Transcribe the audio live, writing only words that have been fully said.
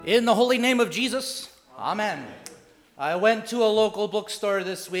In the holy name of Jesus, amen. I went to a local bookstore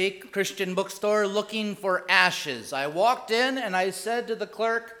this week, Christian bookstore, looking for ashes. I walked in and I said to the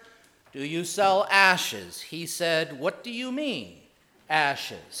clerk, "Do you sell ashes?" He said, "What do you mean,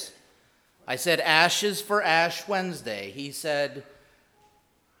 ashes?" I said, "Ashes for Ash Wednesday." He said,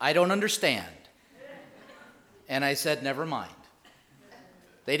 "I don't understand." And I said, "Never mind."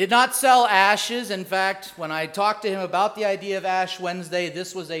 They did not sell ashes. In fact, when I talked to him about the idea of Ash Wednesday,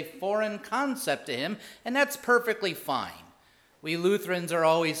 this was a foreign concept to him, and that's perfectly fine. We Lutherans are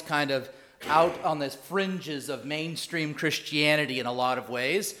always kind of out on the fringes of mainstream Christianity in a lot of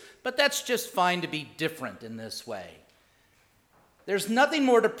ways, but that's just fine to be different in this way. There's nothing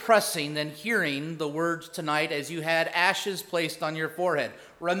more depressing than hearing the words tonight as you had ashes placed on your forehead.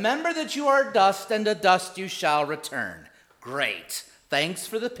 Remember that you are dust, and to dust you shall return. Great. Thanks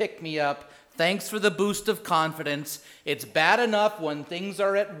for the pick-me-up. Thanks for the boost of confidence. It's bad enough when things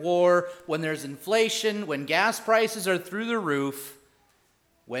are at war, when there's inflation, when gas prices are through the roof,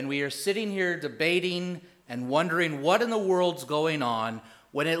 when we are sitting here debating and wondering what in the world's going on,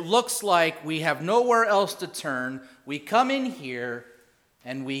 when it looks like we have nowhere else to turn. We come in here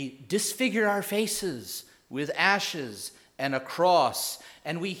and we disfigure our faces with ashes and a cross,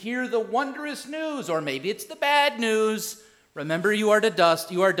 and we hear the wondrous news, or maybe it's the bad news. Remember, you are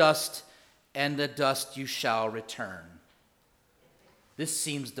dust, and the dust you shall return. This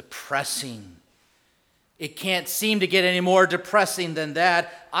seems depressing. It can't seem to get any more depressing than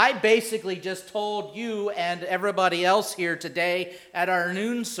that. I basically just told you and everybody else here today at our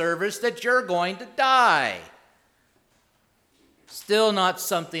noon service that you're going to die. Still not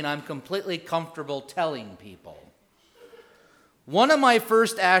something I'm completely comfortable telling people. One of my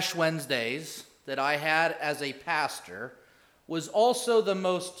first Ash Wednesdays that I had as a pastor was also the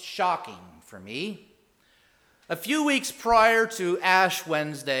most shocking for me. A few weeks prior to Ash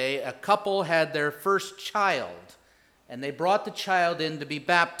Wednesday, a couple had their first child, and they brought the child in to be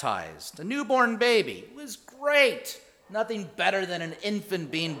baptized, a newborn baby. It was great. Nothing better than an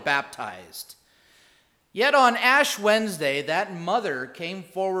infant being baptized. Yet on Ash Wednesday, that mother came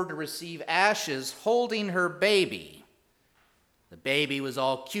forward to receive ashes holding her baby. The baby was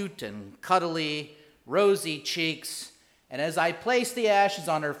all cute and cuddly, rosy cheeks. And as I placed the ashes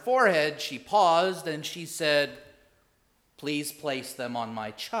on her forehead, she paused and she said, "Please place them on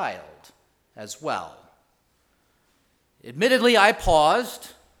my child as well." Admittedly, I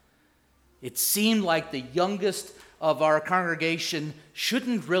paused. It seemed like the youngest of our congregation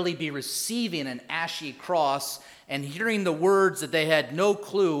shouldn't really be receiving an ashy cross and hearing the words that they had no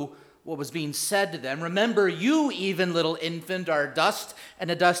clue what was being said to them. "Remember, you, even little infant, are dust, and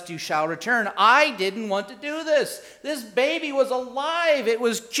to dust you shall return." I didn't want to do this. This baby was alive. It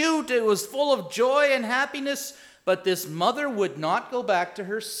was cute. It was full of joy and happiness. But this mother would not go back to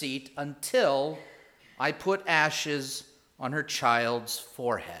her seat until I put ashes on her child's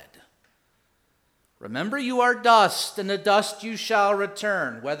forehead. Remember, you are dust, and to dust you shall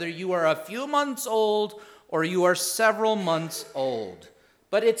return, whether you are a few months old or you are several months old.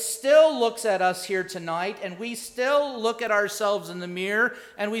 But it still looks at us here tonight, and we still look at ourselves in the mirror,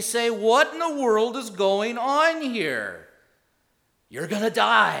 and we say, what in the world is going on here? You're going to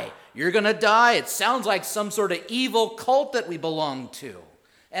die. You're going to die. It sounds like some sort of evil cult that we belong to.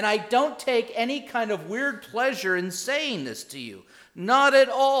 And I don't take any kind of weird pleasure in saying this to you. Not at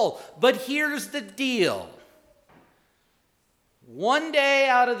all. But here's the deal. One day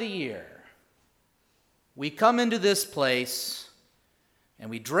out of the year, we come into this place, and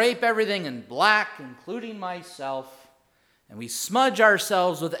we drape everything in black, including myself, and we smudge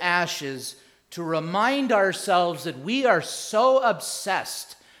ourselves with ashes to remind ourselves that we are so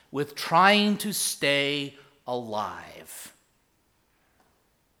obsessed with trying to stay alive.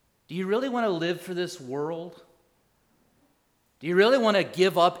 Do you really want to live for this world? Do you really want to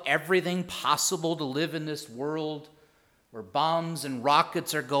give up everything possible to live in this world where bombs and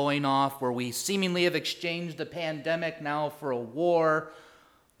rockets are going off, where we seemingly have exchanged the pandemic now for a war,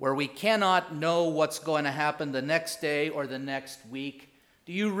 where we cannot know what's going to happen the next day or the next week?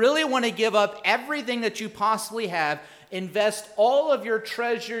 Do you really want to give up everything that you possibly have, invest all of your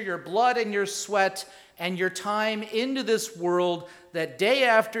treasure, your blood and your sweat and your time into this world that day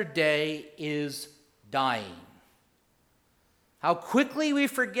after day is dying? How quickly we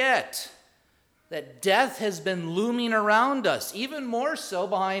forget that death has been looming around us, even more so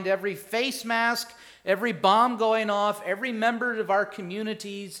behind every face mask, every bomb going off, every member of our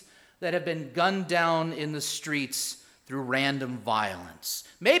communities that have been gunned down in the streets through random violence.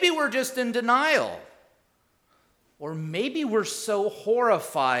 Maybe we're just in denial. Or maybe we're so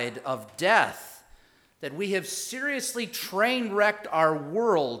horrified of death that we have seriously train wrecked our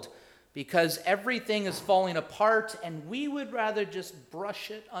world because everything is falling apart and we would rather just brush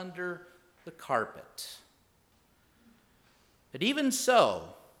it under the carpet. But even so,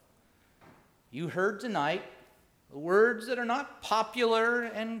 you heard tonight the words that are not popular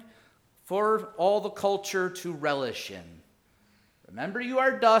and for all the culture to relish in. Remember, you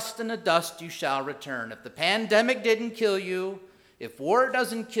are dust, and to dust you shall return. If the pandemic didn't kill you, if war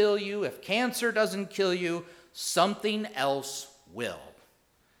doesn't kill you, if cancer doesn't kill you, something else will.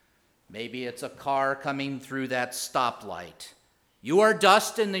 Maybe it's a car coming through that stoplight. You are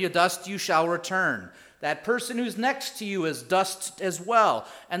dust, and to dust you shall return. That person who's next to you is dust as well,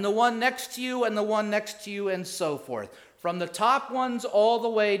 and the one next to you, and the one next to you, and so forth. From the top ones all the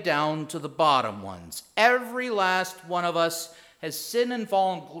way down to the bottom ones. Every last one of us has sinned and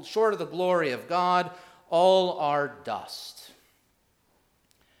fallen short of the glory of God. All are dust.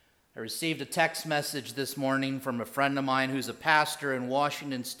 I received a text message this morning from a friend of mine who's a pastor in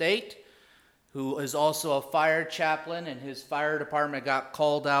Washington State, who is also a fire chaplain, and his fire department got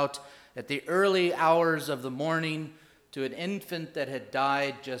called out at the early hours of the morning to an infant that had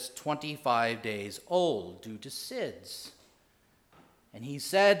died just 25 days old due to SIDS. And he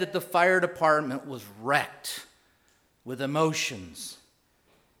said that the fire department was wrecked with emotions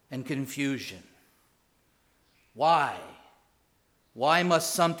and confusion. Why? Why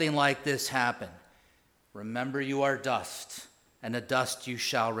must something like this happen? Remember, you are dust, and to dust you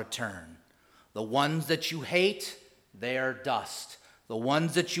shall return. The ones that you hate, they are dust. The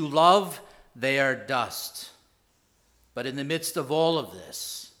ones that you love, they are dust. But in the midst of all of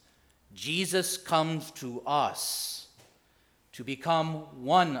this, Jesus comes to us to become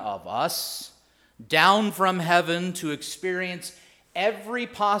one of us, down from heaven to experience every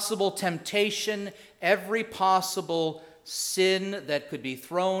possible temptation, every possible sin that could be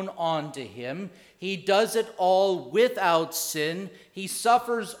thrown onto him. He does it all without sin. He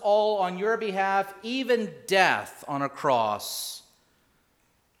suffers all on your behalf, even death on a cross,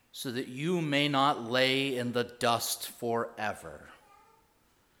 so that you may not lay in the dust forever.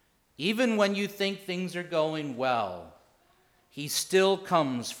 Even when you think things are going well, he still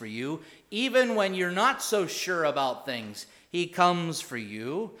comes for you. Even when you're not so sure about things, he comes for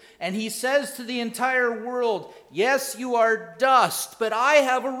you. And he says to the entire world, yes, you are dust, but I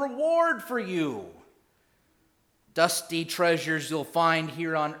have a reward for you. Dusty treasures you'll find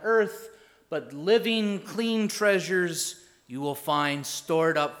here on earth, but living, clean treasures you will find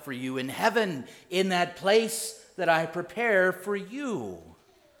stored up for you in heaven, in that place that I prepare for you.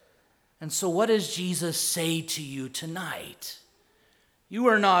 And so what does Jesus say to you tonight? You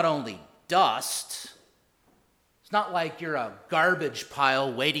are not only dust. It's not like you're a garbage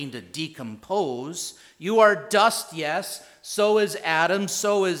pile waiting to decompose. You are dust, yes. So is Adam,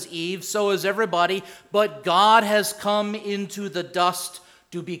 so is Eve, so is everybody. But God has come into the dust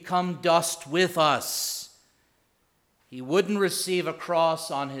to become dust with us. He wouldn't receive a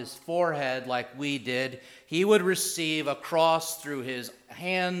cross on his forehead like we did. He would receive a cross through his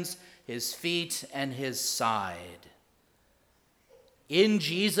hands, his feet, and his side. In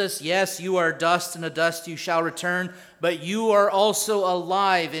Jesus, yes, you are dust, and to dust you shall return, but you are also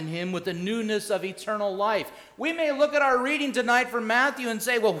alive in him with the newness of eternal life. We may look at our reading tonight from Matthew and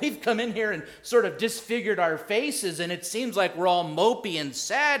say, well, we've come in here and sort of disfigured our faces, and it seems like we're all mopey and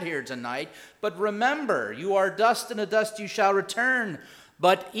sad here tonight. But remember, you are dust, and to dust you shall return.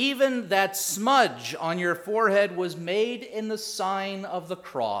 But even that smudge on your forehead was made in the sign of the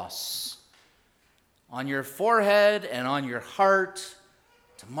cross. On your forehead and on your heart,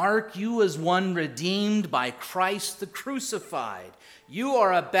 to mark you as one redeemed by Christ the crucified. You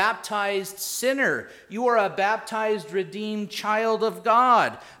are a baptized sinner. You are a baptized, redeemed child of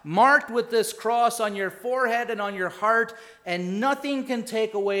God, marked with this cross on your forehead and on your heart, and nothing can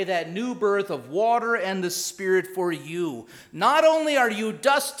take away that new birth of water and the Spirit for you. Not only are you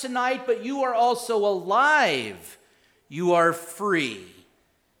dust tonight, but you are also alive. You are free.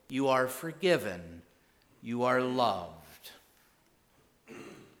 You are forgiven. You are loved.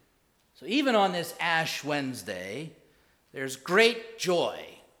 So even on this Ash Wednesday, there's great joy.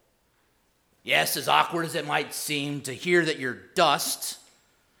 Yes, as awkward as it might seem to hear that you're dust,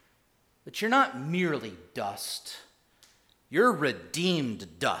 but you're not merely dust. You're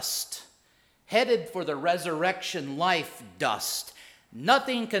redeemed dust, headed for the resurrection life dust.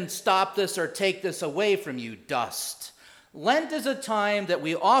 Nothing can stop this or take this away from you, dust. Lent is a time that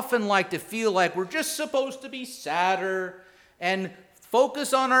we often like to feel like we're just supposed to be sadder and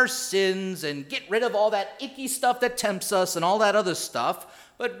focus on our sins and get rid of all that icky stuff that tempts us and all that other stuff.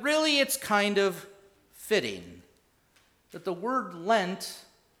 But really it's kind of fitting that the word Lent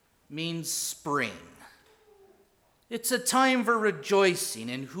means spring. It's a time for rejoicing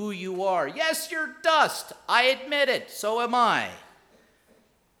in who you are. Yes, you're dust. I admit it. So am I.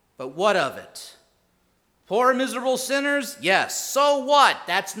 But what of it? Poor, miserable sinners? Yes. So what?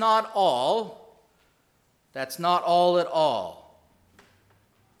 That's not all. That's not all at all.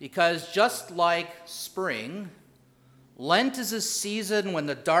 Because just like spring, Lent is a season when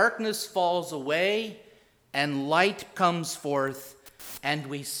the darkness falls away and light comes forth and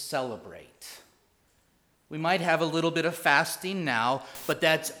we celebrate. We might have a little bit of fasting now, but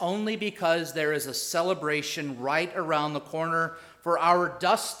that's only because there is a celebration right around the corner, for our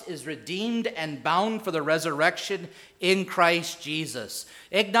dust is redeemed and bound for the resurrection in Christ Jesus.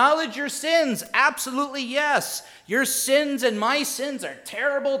 Acknowledge your sins. Absolutely, yes. Your sins and my sins are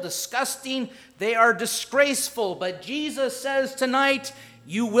terrible, disgusting. They are disgraceful. But Jesus says tonight,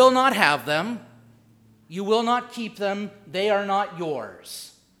 you will not have them. You will not keep them. They are not yours.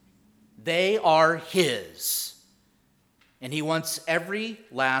 They are his. And he wants every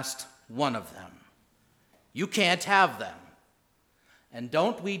last one of them. You can't have them. And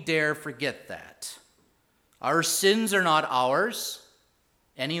don't we dare forget that. Our sins are not ours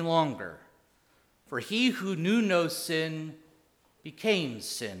any longer. For he who knew no sin became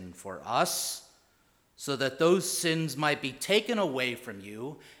sin for us, so that those sins might be taken away from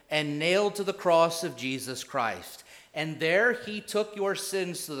you and nailed to the cross of Jesus Christ. And there he took your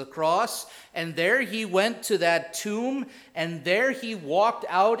sins to the cross, and there he went to that tomb, and there he walked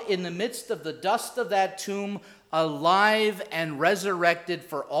out in the midst of the dust of that tomb, alive and resurrected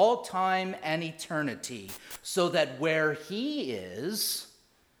for all time and eternity, so that where he is,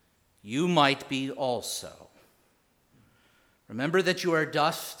 you might be also. Remember that you are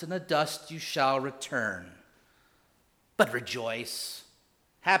dust, and to dust you shall return. But rejoice.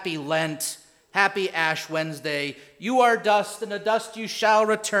 Happy Lent. Happy Ash Wednesday. You are dust, and to dust you shall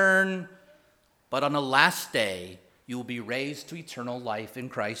return. But on the last day, you will be raised to eternal life in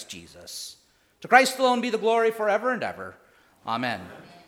Christ Jesus. To Christ alone be the glory forever and ever. Amen.